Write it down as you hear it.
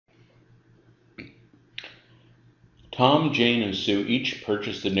Tom, Jane, and Sue each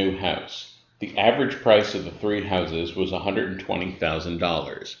purchased a new house. The average price of the three houses was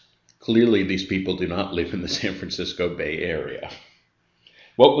 $120,000. Clearly, these people do not live in the San Francisco Bay Area.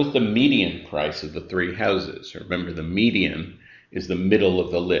 What was the median price of the three houses? Remember, the median is the middle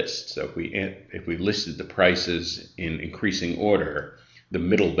of the list. So if we listed the prices in increasing order, the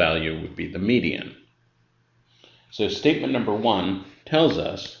middle value would be the median. So statement number 1 tells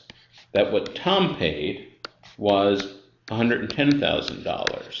us that what Tom paid was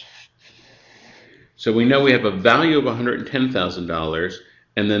 $110,000. So we know we have a value of $110,000,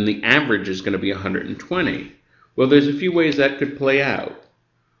 and then the average is going to be $120,000. Well, there's a few ways that could play out.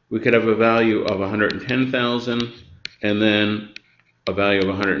 We could have a value of $110,000, and then a value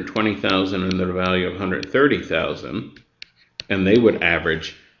of $120,000, and then a value of $130,000, and they would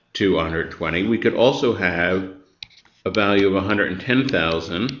average to $120,000. We could also have a value of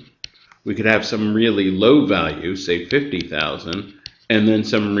 $110,000. We could have some really low value, say $50,000, and then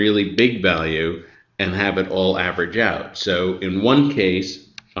some really big value and have it all average out. So in one case,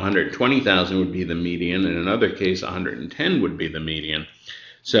 $120,000 would be the median, and in another case, $110,000 would be the median.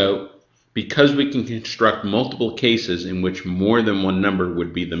 So because we can construct multiple cases in which more than one number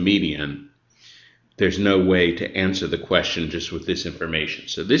would be the median, there's no way to answer the question just with this information.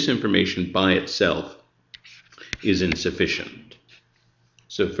 So this information by itself is insufficient.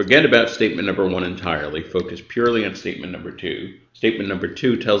 So forget about statement number 1 entirely. Focus purely on statement number 2. Statement number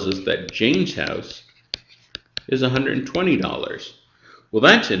 2 tells us that Jane's house is $120. Well,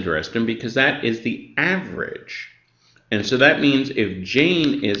 that's interesting because that is the average. And so that means if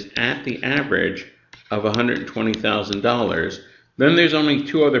Jane is at the average of $120,000, then there's only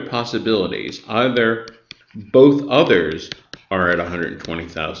two other possibilities. Either both others are at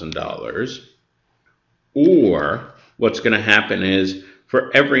 $120,000, or what's going to happen is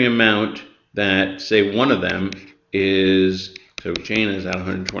for every amount that, say, one of them is, so Jane is at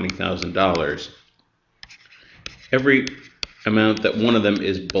 $120,000, every amount that one of them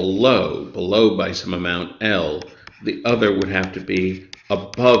is below by some amount L, the other would have to be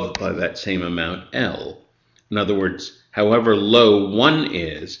above by that same amount L. In other words, however low one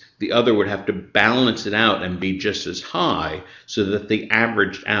is, the other would have to balance it out and be just as high so that they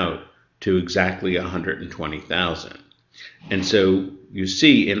averaged out to exactly 120,000. And so you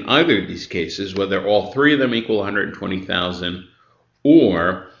see in either of these cases, whether all three of them equal 120,000,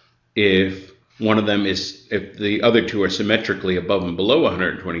 or if one of them is, if the other two are symmetrically above and below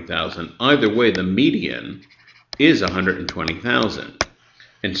 120,000, either way the median is 120,000.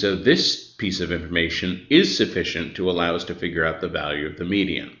 And so this piece of information is sufficient to allow us to figure out the value of the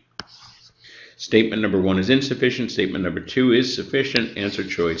median. Statement number 1 is insufficient. Statement number 2 is sufficient. Answer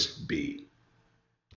choice B.